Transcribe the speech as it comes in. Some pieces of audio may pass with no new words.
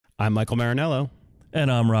I'm Michael Marinello.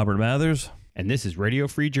 And I'm Robert Mathers. And this is Radio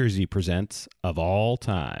Free Jersey presents Of All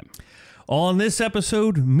Time. On this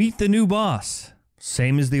episode, meet the new boss.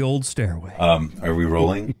 Same as the old stairway. Are we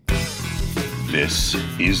rolling? This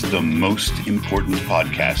is the most important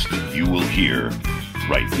podcast you will hear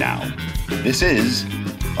right now. This is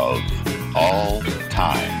Of All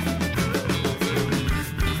Time.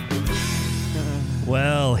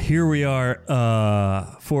 Well, here we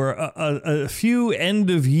are for a few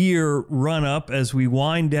end-of-year run-up as we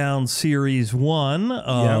wind down Series 1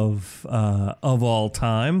 of All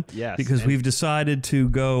Time. Yes. Because we've decided to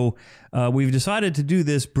go... we've decided to do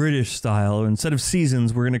this British style. Instead of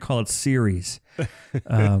seasons, we're going to call it series.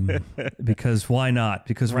 Because why not?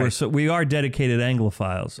 Because we are dedicated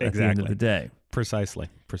Anglophiles at the end of the day. Precisely.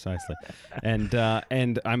 And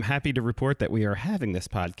I'm happy to report that we are having this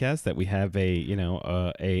podcast, that we have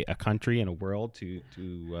a country and a world to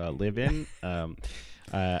live in.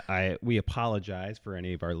 We apologize for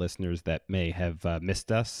any of our listeners that may have missed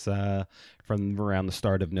us from around the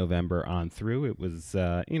start of November on through. It was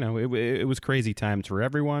it was crazy times for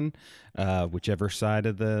everyone, whichever side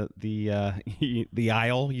of the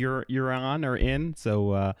aisle you're on or in.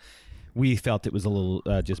 So we felt it was a little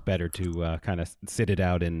just better to kind of sit it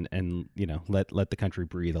out and let the country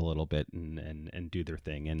breathe a little bit and do their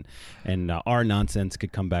thing, and our nonsense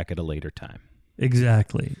could come back at a later time.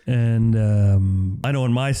 Exactly, and I know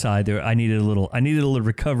on my side there, I needed a little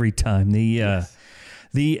recovery time.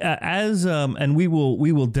 And we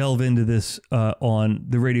will delve into this on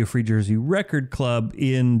the Radio Free Jersey Record Club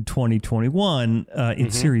in 2021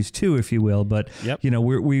 in Series 2, if you will. But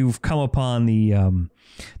we've come upon the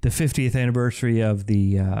 50th anniversary of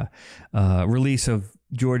the release of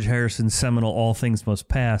George Harrison's seminal "All Things Must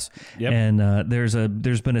Pass," and there's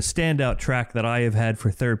been a standout track that I have had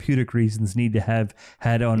for therapeutic reasons need to have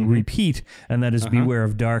had on repeat, and that is "Beware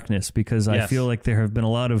of Darkness," because I feel like there have been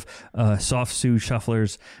a lot of soft Sue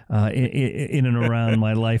shufflers in and around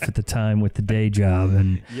my life at the time with the day job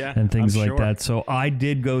and things like that. So I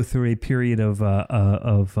did go through a period of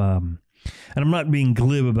and I'm not being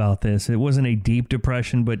glib about this. It wasn't a deep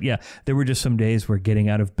depression, but there were just some days where getting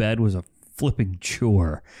out of bed was a flipping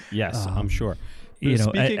chore. Yes, I'm sure.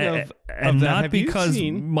 Speaking of and that, not because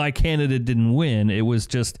my candidate didn't win. It was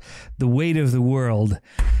just the weight of the world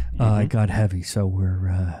got heavy. So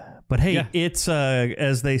we're... But hey, it's,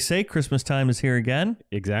 as they say, Christmas time is here again.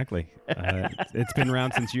 Exactly. It's been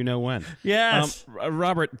around since you know when. Yes.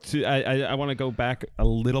 Robert, I want to go back a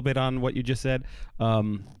little bit on what you just said.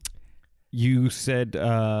 You said,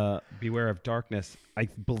 "Beware of Darkness." I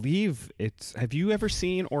believe it's. Have you ever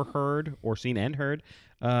seen or heard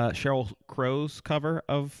Sheryl Crow's cover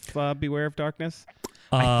of "Beware of Darkness"?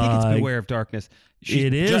 I think it's "Beware of Darkness."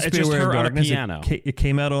 It is just "Beware her of Darkness." On a piano. It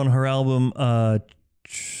came out on her album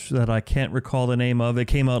that I can't recall the name of. It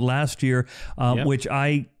came out last year, which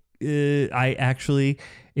I actually.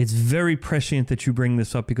 It's very prescient that you bring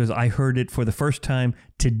this up because I heard it for the first time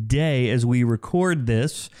today as we record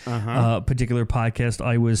this particular podcast.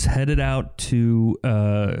 I was headed out to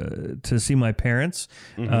see my parents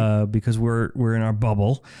because we're in our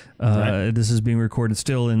bubble. This is being recorded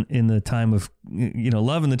still in the time of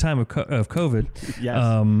love in the time of COVID. Yes,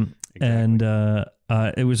 and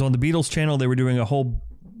it was on the Beatles channel. They were doing a whole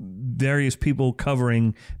various people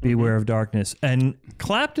covering "Beware of Darkness," and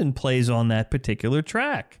Clapton plays on that particular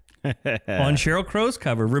track on Sheryl Crow's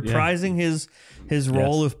cover, reprising his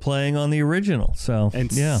role of playing on the original. So,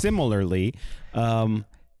 and similarly, I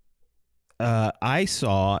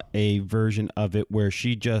saw a version of it where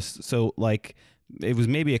she just it was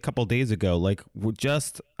maybe a couple days ago,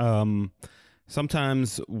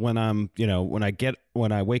 sometimes when I'm,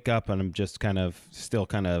 when I wake up and I'm just still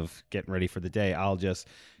getting ready for the day, I'll just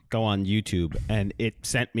go on YouTube, and it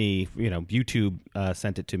sent me, YouTube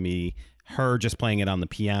sent it to me, her just playing it on the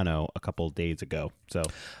piano a couple of days ago. So,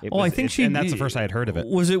 I think and that's the first I had heard of it.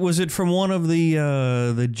 Was it from one of the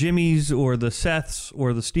Jimmys or the Seths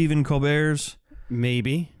or the Stephen Colberts?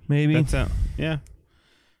 Maybe. That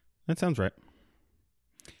sounds right.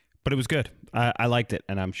 But it was good. I liked it,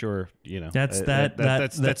 and I'm sure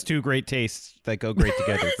that's two great tastes that go great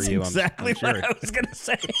together for you. Exactly I'm sure. what I was going to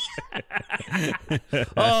say.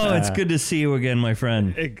 Oh, it's good to see you again, my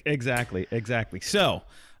friend. Exactly. So,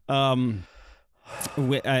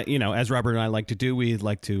 as Robert and I like to do, we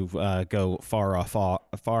like to go far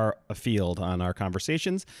afield on our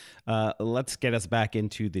conversations. Let's get us back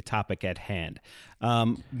into the topic at hand.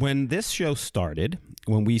 When this show started,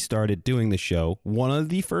 when we started doing the show, one of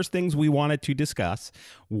the first things we wanted to discuss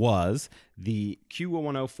was the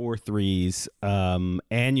Q104.3’s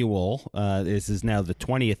annual. This is now the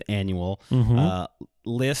 20th annual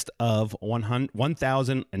list of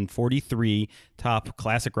 1,043 top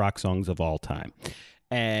classic rock songs of all time.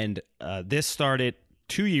 And this started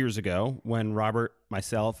 2 years ago when Robert,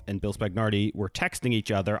 myself, and Bill Spagnardi were texting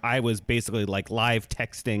each other. I was basically like live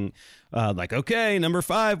texting, like, okay, number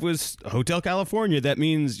 5 was Hotel California. That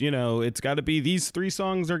means, it's got to be these 3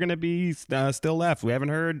 songs are going to be still left. We haven't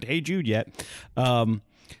heard Hey Jude yet.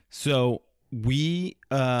 So we,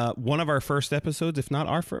 one of our first episodes, if not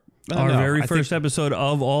our first, very first episode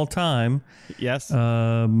of all time. Yes.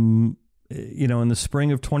 In the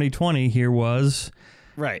spring of 2020, here was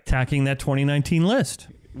tacking that 2019 list.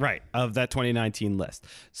 Right, of that 2019 list.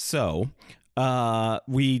 So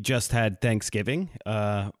we just had Thanksgiving,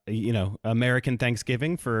 American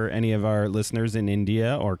Thanksgiving for any of our listeners in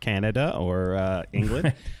India or Canada or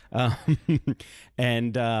England.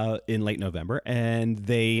 And in late November, and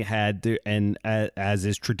they had as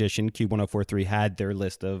is tradition, Q104.3 had their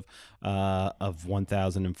list of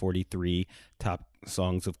 1,043 top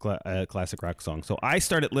songs of classic rock songs. So I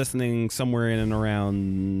started listening somewhere in and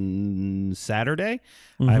around Saturday.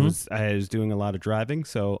 Mm-hmm. I was doing a lot of driving,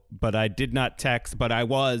 but I did not text. But I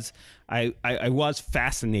was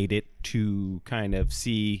fascinated to kind of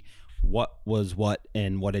see what was what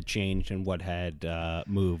and what had changed and what had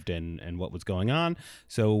moved and what was going on.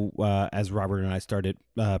 So as Robert and I started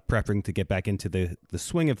prepping to get back into the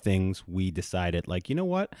swing of things, we decided, like, you know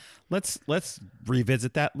what, let's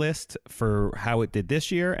revisit that list for how it did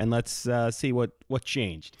this year, and let's see what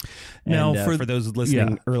changed. Now, and for those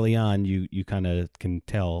listening early on, you kind of can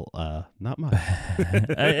tell not much.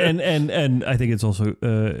 and I think it's also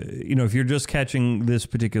if you're just catching this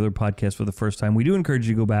particular podcast for the first time, we do encourage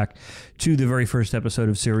you to go back to the very first episode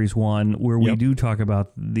of Series 1, where we do talk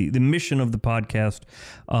about the mission of the podcast,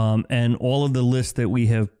 and all of the lists that we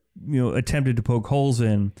have attempted to poke holes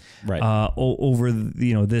in over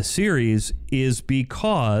this series is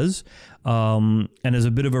because and as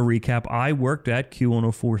a bit of a recap, I worked at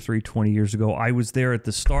Q104.3 20 years ago. I was there at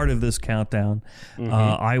the start of this countdown. Mm-hmm.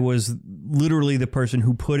 I was literally the person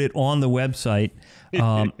who put it on the website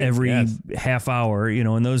every half hour.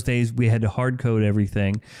 In those days we had to hard code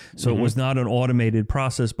everything, so it was not an automated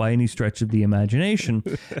process by any stretch of the imagination.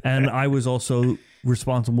 And I was also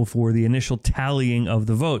responsible for the initial tallying of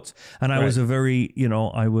the votes. And I was a very,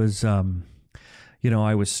 I was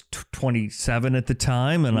 27 at the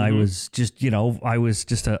time, and I was just,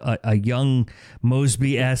 a young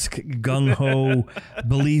Mosby-esque gung-ho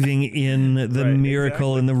believing in the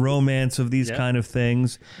miracle and the romance of these kind of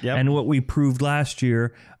things. Yep. And what we proved last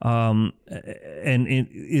year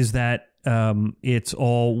is that it's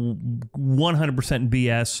all 100%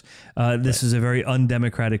 BS. This is a very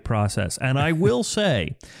undemocratic process. And I will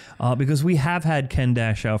say, because we have had Ken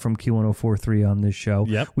Dashow from Q104.3 on this show,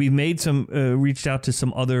 we've made reached out to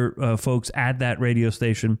some other folks at that radio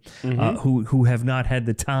station who have not had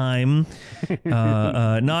the time.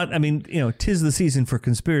 Tis the season for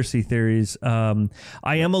conspiracy theories. I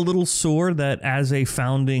am a little sore that as a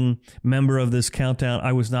founding member of this countdown,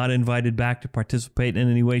 I was not invited back to participate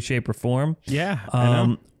in any way, shape, or form. Yeah, I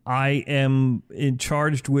know. I am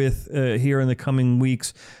charged with here in the coming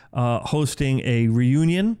weeks hosting a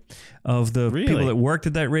reunion of the people that worked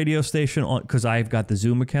at that radio station, because I've got the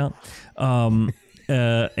Zoom account. I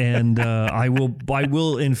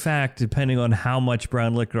will in fact, depending on how much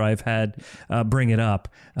brown liquor I've had, bring it up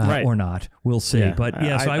or not. We'll see. Yeah. But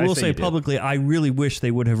so I will say publicly, I really wish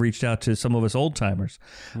they would have reached out to some of us old timers.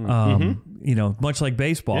 Much like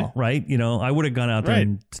baseball, right? I would have gone out there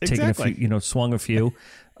and taken a few, swung a few.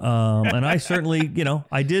 And I certainly,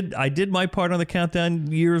 I did my part on the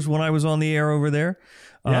countdown years when I was on the air over there.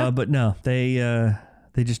 But no, they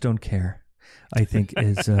just don't care, I think,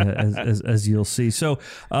 as you'll see. So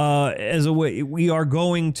as a way, we are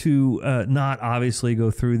going to not obviously go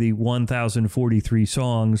through the 1,043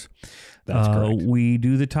 songs. That's correct. We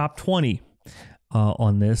do the top 20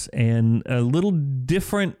 on this, and a little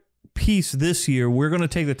different piece this year. We're going to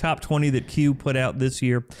take the top 20 that Q put out this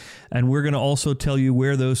year, and we're going to also tell you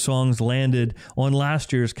where those songs landed on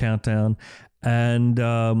last year's countdown. And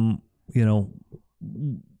I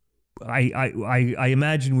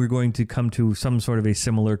imagine we're going to come to some sort of a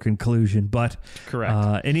similar conclusion, but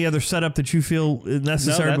correct. Any other setup that you feel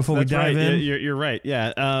necessary before we dive in? You're right.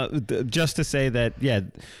 Yeah. Just to say that,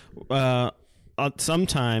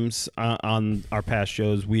 sometimes on our past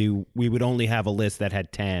shows, we would only have a list that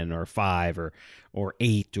had 10 or 5 or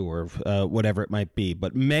 8 or whatever it might be.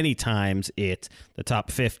 But many times it's the top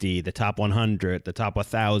 50, the top 100, the top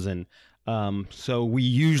 1,000. So we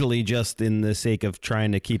usually, just in the sake of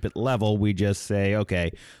trying to keep it level, we just say,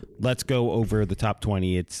 okay, let's go over the top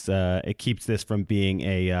 20. It keeps this from being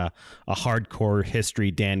a hardcore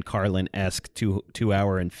history Dan Carlin-esque 2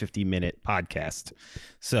 hour and 50-minute podcast.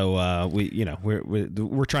 So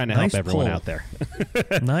we're trying to help everyone out there.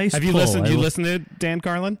 Nice. Have you listened? You listen to Dan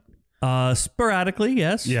Carlin? Sporadically,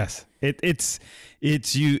 yes. Yes. It's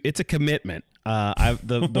a commitment.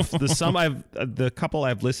 The couple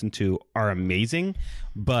I've listened to are amazing,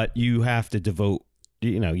 but you have to devote,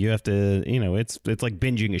 it's like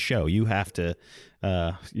binging a show. You have to,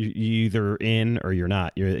 you either in or you're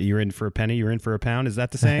not. You're in for a penny, you're in for a pound. Is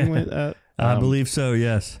that the saying? I believe so.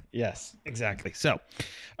 Yes. Yes, exactly. So,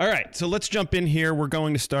 all right. So let's jump in here. We're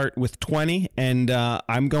going to start with 20, and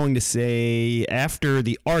I'm going to say, after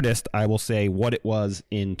the artist, I will say what it was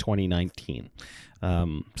in 2019.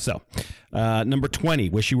 Number 20,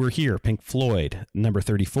 Wish You Were Here, Pink Floyd. Number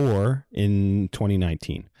 34 in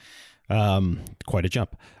 2019. Quite a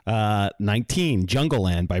jump. 19, Jungle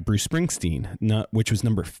Land by Bruce Springsteen, which was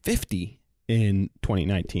number 50 in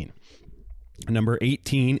 2019. Number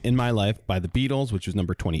 18, In My Life by the Beatles, which was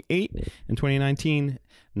number 28 in 2019.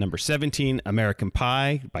 Number 17, American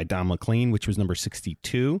Pie by Don McLean, which was number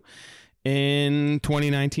 62 in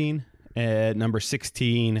 2019. Number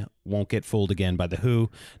 16, Won't Get Fooled Again by The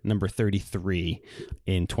Who. Number 33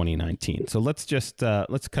 in 2019. So let's just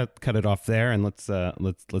let's cut it off there, and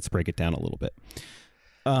let's break it down a little bit.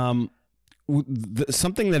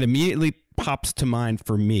 Something that immediately pops to mind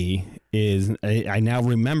for me is I now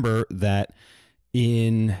remember that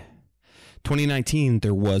in 2019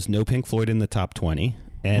 there was no Pink Floyd in the top 20,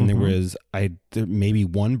 and there was maybe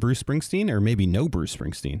one Bruce Springsteen, or maybe no Bruce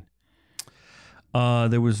Springsteen.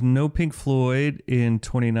 There was no Pink Floyd in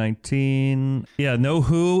 2019. Yeah, no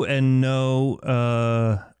Who and no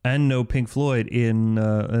Pink Floyd in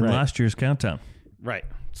last year's countdown. Right.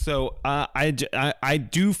 So I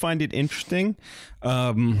do find it interesting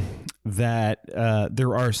that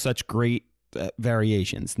there are such great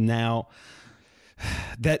variations. Now,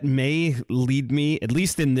 that may lead me, at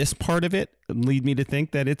least in this part of it, lead me to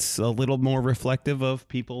think that it's a little more reflective of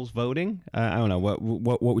people's voting. I don't know.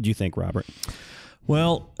 What would you think, Robert?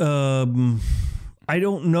 Well, I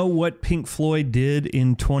don't know what Pink Floyd did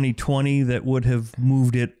in 2020 that would have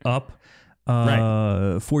moved it up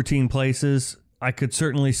 14 places. I could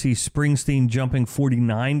certainly see Springsteen jumping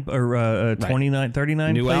 49 or 29,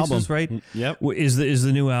 39 new places, album. right? Yep. Is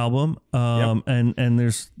the new album. And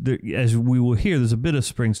there's, as we will hear, there's a bit of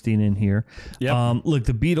Springsteen in here. Yep. Look,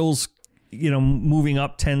 the Beatles, moving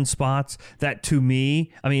up 10 spots, that to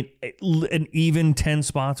me, I mean, an even 10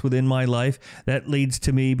 spots within my life, that leads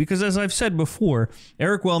to me, because as I've said before,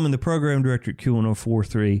 Eric Wellman, the program director at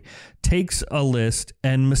Q104.3, takes a list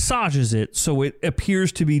and massages it so it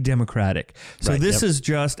appears to be democratic. So this is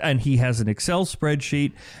just, and he has an Excel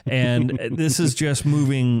spreadsheet, and this is just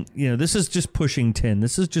moving, this is just pushing 10.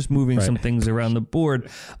 This is just moving some things around the board.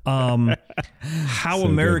 How so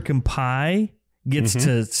American Pie gets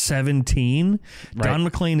to 17. Don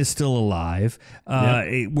McLean is still alive.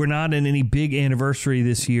 We're not in any big anniversary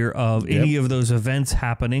this year of any of those events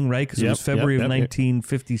happening, right? Because it was February of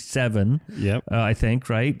 1957, I think,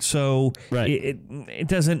 right? So it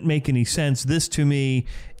doesn't make any sense. This, to me,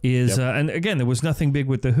 is, and again, there was nothing big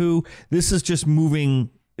with The Who. This is just moving,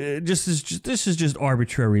 this is just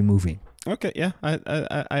arbitrary moving. Okay, yeah,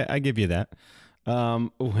 I give you that.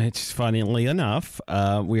 Which, funnily enough,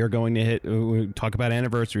 we are going to talk about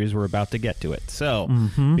anniversaries. We're about to get to it. So,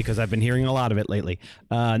 because I've been hearing a lot of it lately.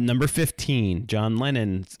 Number 15, John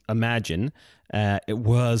Lennon's Imagine. It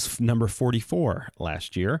was number 44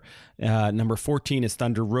 last year. Number 14 is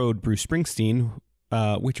Thunder Road, Bruce Springsteen,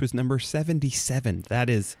 which was number 77.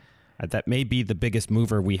 That may be the biggest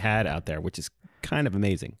mover we had out there, which is kind of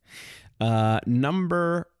amazing.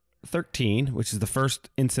 Number 13, which is the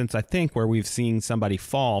first instance, I think, where we've seen somebody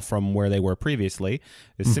fall from where they were previously,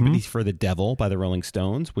 is Sympathy for the Devil by the Rolling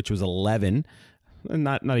Stones, which was 11.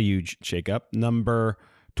 Not a huge shakeup. Number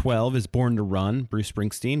 12 is Born to Run, Bruce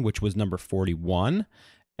Springsteen, which was number 41.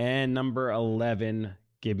 And number 11,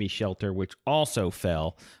 Give Me Shelter, which also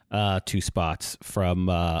fell 2 spots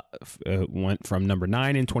went from number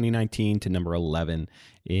 9 in 2019 to number 11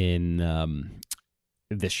 in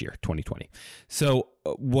this year, 2020. So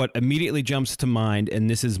what immediately jumps to mind, and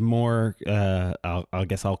this is more, I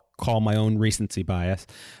guess I'll call my own recency bias.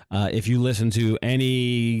 If you listen to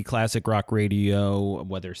any classic rock radio,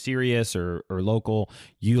 whether Sirius or local,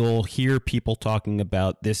 you'll hear people talking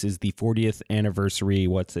about this is the 40th anniversary.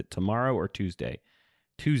 What's it, tomorrow or Tuesday?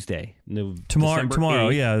 Tuesday. No, Tomorrow, December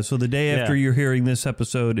 8th. yeah. So the day after you're hearing this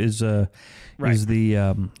episode is the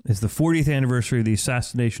 40th anniversary of the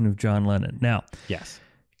assassination of John Lennon. Now, yes,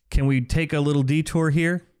 can we take a little detour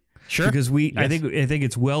here? Sure. Because I think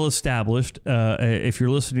it's well established. If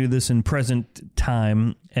you're listening to this in present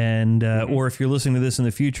time, and or if you're listening to this in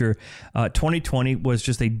the future, 2020 was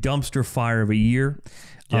just a dumpster fire of a year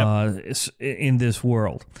in this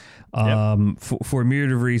world. For a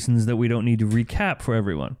myriad of reasons that we don't need to recap for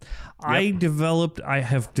everyone. I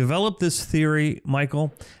have developed this theory,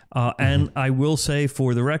 Michael, and I will say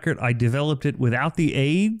for the record, I developed it without the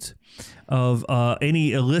aids of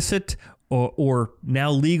any illicit or now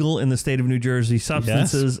legal in the state of New Jersey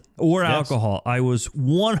substances or alcohol. I was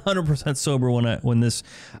 100% sober when this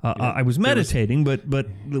I was meditating, but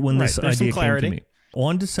when this idea came to me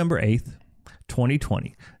on December 8th,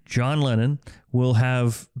 2020. John Lennon will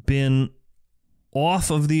have been off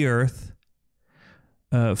of the earth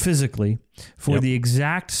physically for the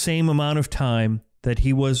exact same amount of time that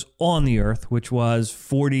he was on the earth, which was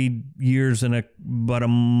 40 years and about a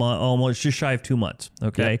month, almost just shy of 2 months.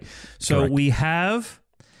 Okay. Yep. So correct. We have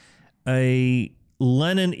a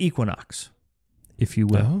Lennon equinox, if you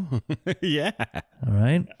will. Oh. Yeah. All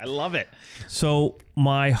right. I love it. So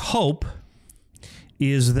my hope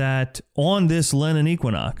is that on this Lennon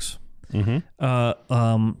equinox,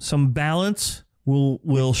 some balance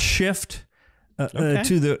will shift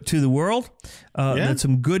to the world. That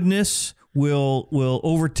some goodness will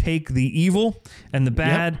overtake the evil and the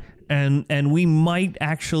bad, and we might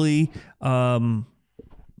actually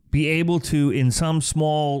be able to, in some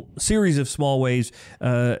series of small ways,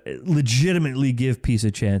 legitimately give peace a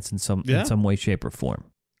chance in some way, shape, or form.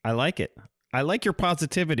 I like it. I like your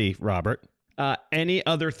positivity, Robert. Any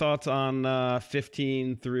other thoughts on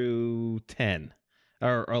 15 through 10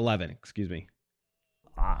 or 11? Excuse me.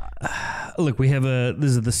 Look, we have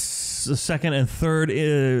this is the second and third.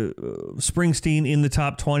 Springsteen in the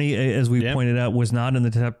top 20, as we pointed out, was not in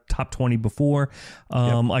the top 20 before.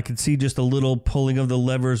 I could see just a little pulling of the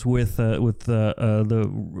levers with the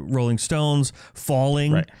Rolling Stones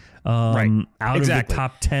falling. Out of the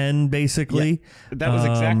top 10, basically. Yeah. That was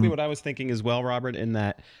exactly what I was thinking as well, Robert, in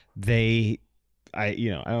that I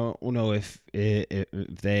don't know if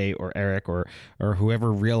they or Eric or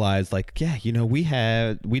whoever realized, like, we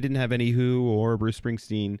didn't have any Who or Bruce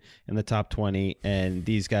Springsteen in the top 20, and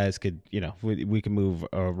these guys could, we can move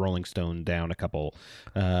a Rolling Stone down a couple,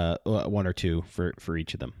 one or two for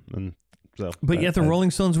each of them. And so, but yet the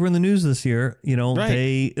Rolling Stones were in the news this year.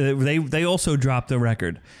 They also dropped a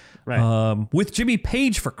record, with Jimmy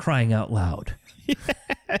Page, for crying out loud.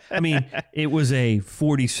 I mean, it was a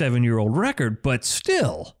 47-year-old record, but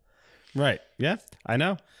still. Right. Yeah, I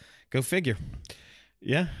know. Go figure.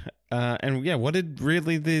 Yeah. What did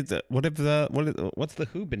really what's the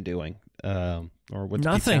Who been doing? Or what's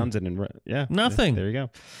Pete Townsend and nothing. There you go.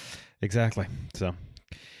 Exactly. So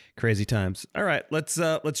crazy times. All right, let's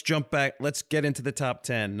jump back. Let's get into the top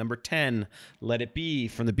 10. Number 10, Let It Be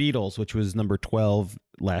from the Beatles, which was number 12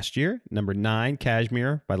 last year. Number 9,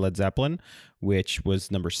 Kashmir by Led Zeppelin, which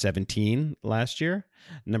was number 17 last year.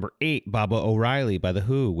 Number 8, Baba O'Reilly by The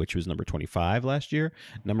Who, which was number 25 last year.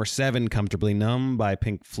 Number 7, Comfortably Numb by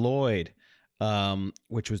Pink Floyd,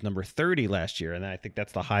 which was number 30 last year. And I think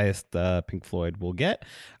that's the highest Pink Floyd will get.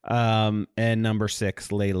 And number 6,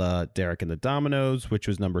 Layla, Derek and the Dominoes, which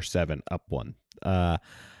was number 7, up 1.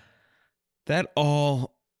 That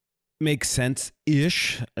all makes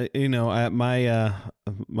sense-ish.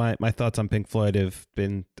 My thoughts on Pink Floyd have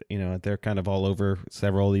been, they're kind of all over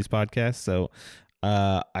several of these podcasts. So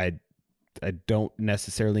I don't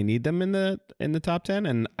necessarily need them in the top 10.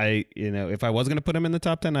 And if I was going to put them in the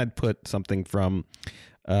top 10, I'd put something from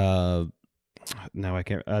now I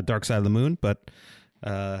can't Dark Side of the Moon. But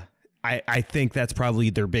I think that's probably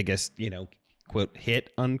their biggest, quote, hit,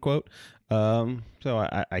 unquote. So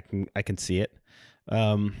I can see it.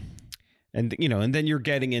 And then you're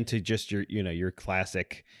getting into just your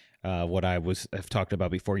classic, what I've talked about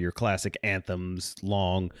before, your classic anthems,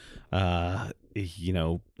 long, the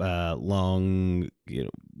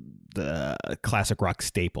classic rock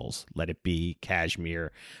staples, Let It Be,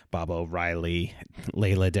 Kashmir, Baba O'Reilly,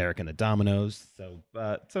 Layla, Derek and the Dominoes.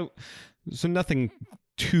 So nothing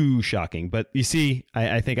too shocking, but you see,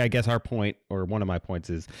 I guess our point, or one of my points,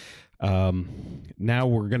 is now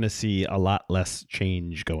we're going to see a lot less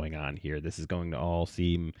change going on here. This is going to all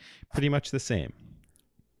seem pretty much the same.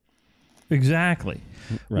 Exactly.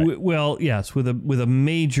 Right. Well, yes, with a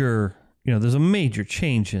major, there's a major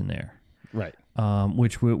change in there. Right.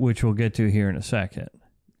 Which we'll get to here in a second.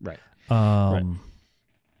 Right. Right.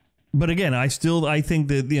 But again, I think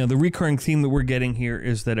that the recurring theme that we're getting here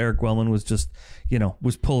is that Eric Wellman was just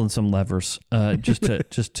was pulling some levers just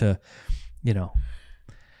to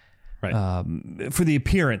right. For the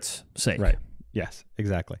appearance sake. Right. Yes,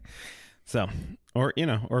 exactly. So, or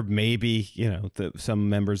maybe some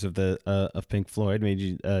members of of Pink Floyd,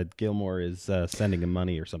 maybe Gilmore is sending him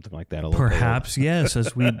money or something like that. Perhaps, yes,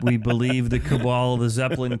 as we believe the cabal, the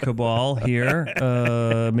Zeppelin cabal here.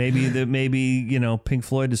 Maybe Pink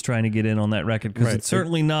Floyd is trying to get in on that record because it's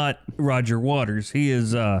certainly not Roger Waters. He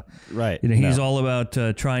is right. He's all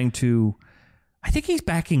about trying to. I think he's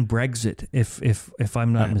backing Brexit, if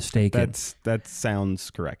I'm not mistaken. That sounds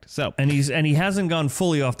correct. So, and he hasn't gone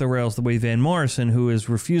fully off the rails the way Van Morrison, who is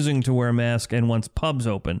refusing to wear a mask and wants pubs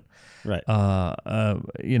open. Right.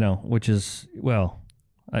 Which is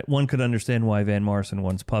one could understand why Van Morrison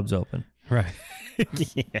wants pubs open. Right.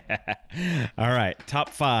 Yeah. All right. Top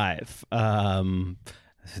 5.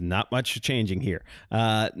 Not much changing here.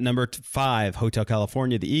 Number 5, Hotel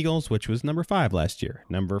California, The Eagles, which was number 5 last year.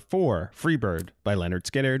 Number 4, Freebird by Leonard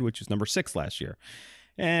Skinner, which was number 6 last year.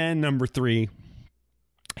 And number 3,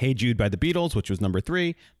 Hey Jude by the Beatles, which was number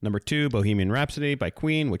 3. Number 2, Bohemian Rhapsody by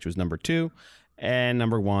Queen, which was number 2. And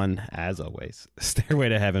number 1, as always, Stairway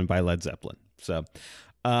to Heaven by Led Zeppelin. So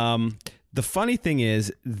the funny thing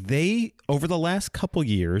is, over the last couple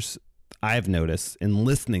years, I've noticed in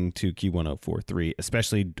listening to Q104.3,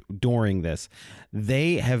 especially during this,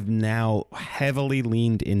 they have now heavily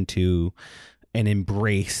leaned into and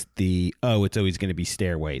embraced it's always going to be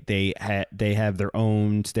Stairway. They have their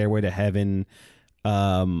own Stairway to Heaven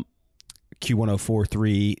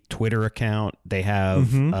Q104.3 Twitter account. They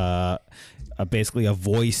have basically a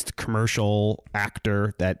voiced commercial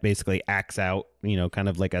actor that basically acts out, kind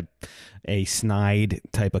of like a snide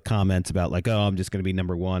type of comments about like, oh, I'm just going to be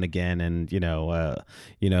number 1 again. And, oh,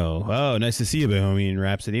 nice to see you, Bohemian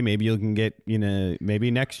Rhapsody. Maybe you can get,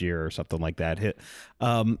 maybe next year or something like that.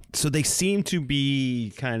 So they seem to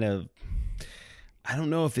be kind of, I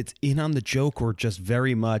don't know if it's in on the joke or just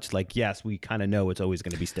very much like, yes, we kind of know it's always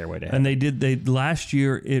going to be Stairway to Heaven. And they last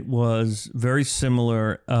year, it was very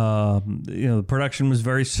similar. The production was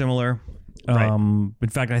very similar. Right. In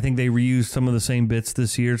fact, I think they reused some of the same bits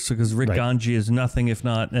this year. So because Rick Ganji is nothing if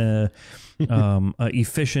not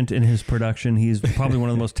efficient in his production. He's probably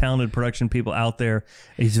one of the most talented production people out there.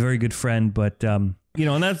 He's a very good friend, but and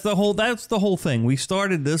that's the whole thing. We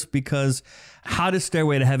started this because how does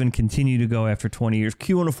Stairway to Heaven continue to go after 20 years?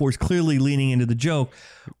 Q104 is clearly leaning into the joke,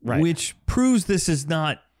 which proves this is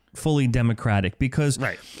not fully democratic because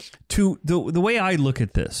to the way I look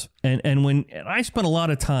at this, and when I spent a lot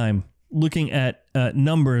of time looking at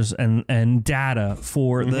numbers and data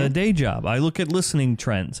for the day job. I look at listening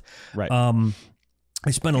trends. Right.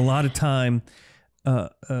 I spent a lot of time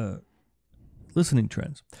listening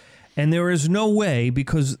trends. And there is no way,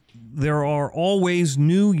 because there are always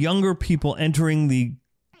new, younger people entering the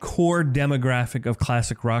core demographic of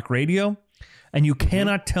classic rock radio. And you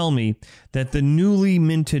cannot tell me that the newly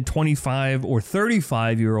minted 25 or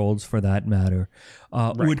 35-year-olds, for that matter,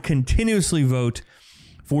 would continuously vote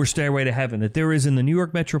for Stairway to Heaven, that there is in the New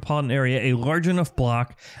York metropolitan area a large enough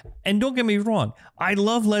block. And don't get me wrong, I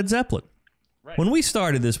love Led Zeppelin. Right. When we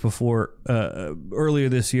started this before, earlier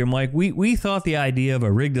this year, Mike, we thought the idea of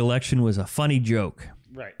a rigged election was a funny joke.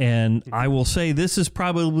 Right. And I will say this is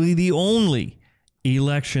probably the only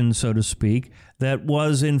election, so to speak, that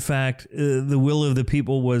was, in fact, the will of the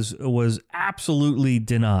people was absolutely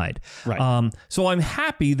denied. Right. So I'm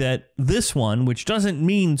happy that this one, which doesn't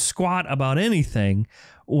mean squat about anything,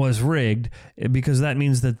 was rigged, because that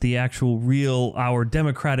means that the actual our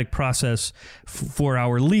democratic process for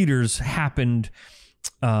our leaders happened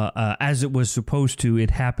as it was supposed to.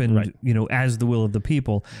 It happened, as the will of the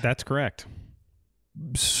people. That's correct.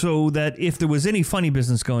 So that if there was any funny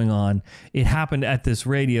business going on, it happened at this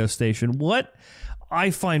radio station. What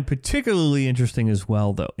I find particularly interesting as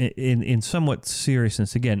well, though, in somewhat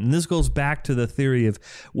seriousness, again, and this goes back to the theory of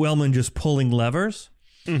Wellman just pulling levers.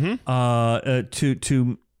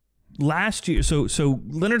 To last year, so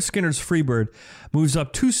Leonard Skinner's Freebird moves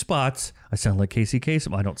up 2 spots. I sound like Casey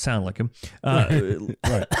Kasem. I don't sound like him.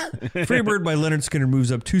 Freebird by Leonard Skinner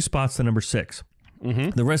moves up 2 spots to number 6.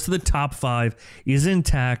 The rest of the top 5 is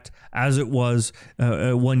intact as it was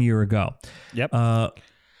 1 year ago. Yep.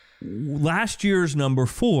 Last year's number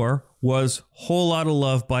 4 was Whole Lotta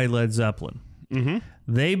Love by Led Zeppelin.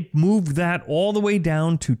 They moved that all the way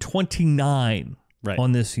down to 29.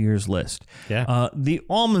 On this year's list. Yeah. The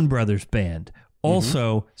Allman Brothers Band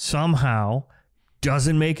also somehow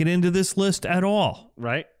doesn't make it into this list at all.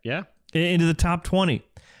 Right. Yeah. Into the top 20.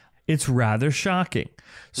 It's rather shocking.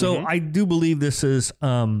 So I do believe this is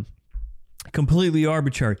completely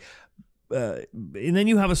arbitrary. And then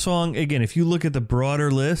you have a song, again, if you look at the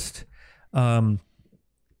broader list, Metallica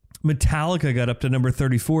got up to number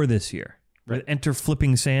 34 this year. Right. Enter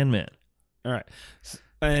Flipping Sandman. All right.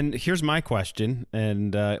 And here's my question,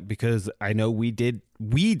 and because I know we did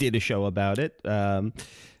a show about it. The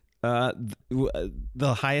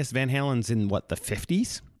highest Van Halen's in what, the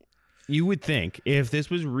 50s? You would think if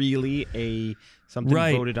this was really something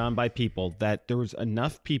voted on by people, that there was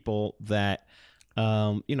enough people that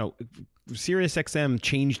Sirius XM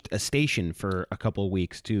changed a station for a couple of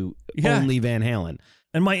weeks to only Van Halen.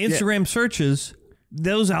 And my Instagram searches,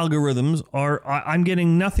 those algorithms I'm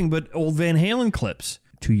getting nothing but old Van Halen clips.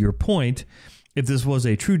 To your point, if this was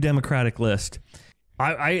a true Democratic list,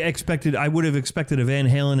 I would have expected a Van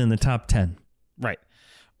Halen in the top 10. Right.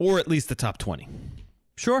 Or at least the top 20.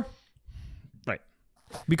 Sure. Right.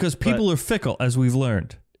 Because people are fickle, as we've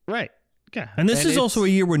learned. Right. Yeah. And this is also a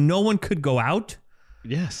year where no one could go out.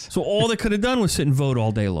 Yes. So all they could have done was sit and vote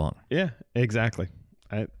all day long. Yeah, exactly.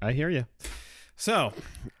 I hear you. So,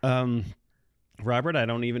 Robert, I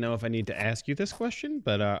don't even know if I need to ask you this question,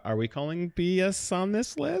 but are we calling BS on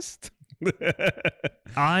this list?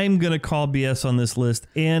 I'm going to call BS on this list,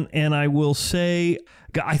 and I will say,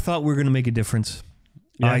 I thought we were going to make a difference.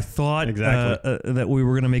 Yeah, I thought that we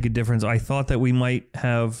were going to make a difference. I thought that we might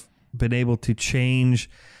have been able to change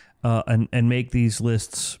and make these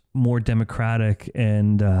lists more democratic.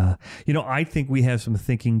 And, I think we have some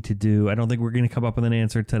thinking to do. I don't think we're going to come up with an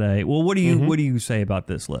answer today. Well, what do you say about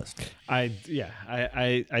this list? I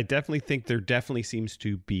definitely think there definitely seems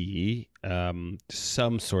to be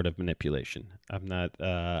some sort of manipulation. I'm not,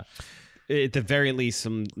 at the very least,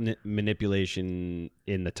 some manipulation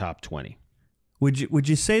in the top 20. Would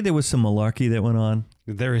you say there was some malarkey that went on?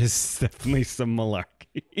 There is definitely some malarkey.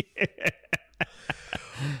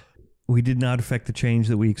 We did not affect the change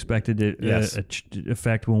that we expected to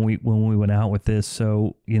affect when we went out with this.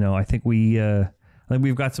 So I think we've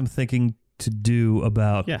got some thinking to do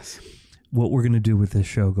about what we're going to do with this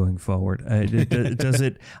show going forward. Does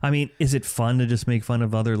it? I mean, is it fun to just make fun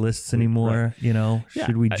of other lists anymore? Right.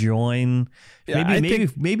 Should we join?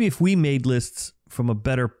 Maybe if we made lists from a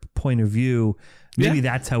better point of view, maybe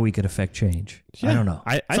that's how we could affect change. Yeah. I don't know.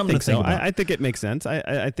 I think so. I think it makes sense.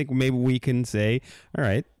 I think maybe we can say, all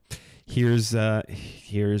right, here's a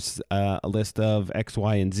list of X,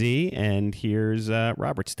 Y, and Z, and here's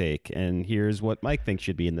Robert's take, and here's what Mike thinks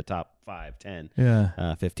should be in the top 5,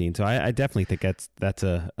 10, 15. So I definitely think that's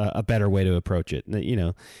a better way to approach it.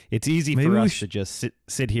 It's easy for us to just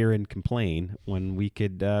sit here and complain when we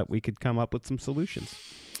could come up with some solutions.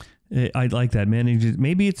 I'd like that, man.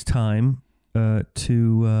 Maybe it's time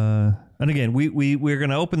to and again, we're going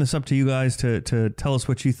to open this up to you guys to tell us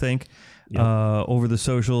what you think. Yep. Over the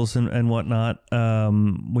socials and whatnot,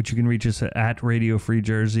 which you can reach us at Radio Free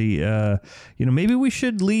Jersey. Maybe we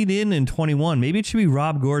should lead in 21. Maybe it should be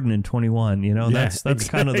Rob Gordon in 21. That's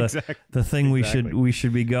kind of the thing we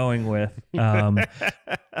should be going with.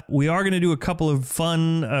 We are going to do a couple of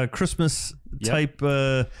fun Christmas type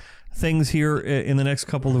things here in the next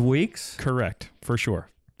couple of weeks. Correct, for sure.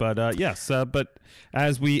 But yes, but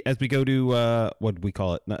as we go to what do we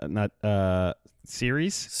call it? Not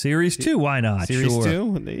Series 2, why not? Series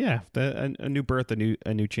 2, yeah, a new birth, a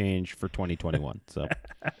new change for 2021. So,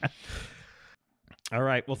 all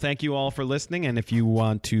right. Well, thank you all for listening. And if you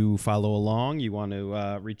want to follow along, you want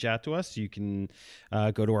to reach out to us, you can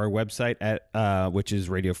go to our website at which is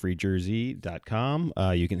radiofreejersey.com.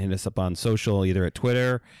 You can hit us up on social, either at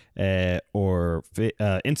Twitter or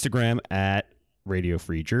Instagram at Radio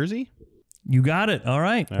Free Jersey. You got it. All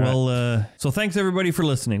right. So thanks everybody for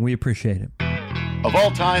listening. We appreciate it. Of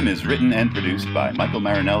All Time is written and produced by Michael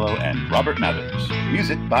Marinello and Robert Mathers.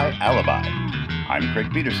 Music by Alibi. I'm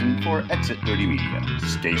Craig Peterson for Exit 30 Media.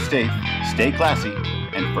 Stay safe, stay classy,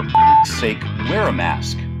 and for f***'s sake, wear a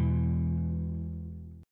mask.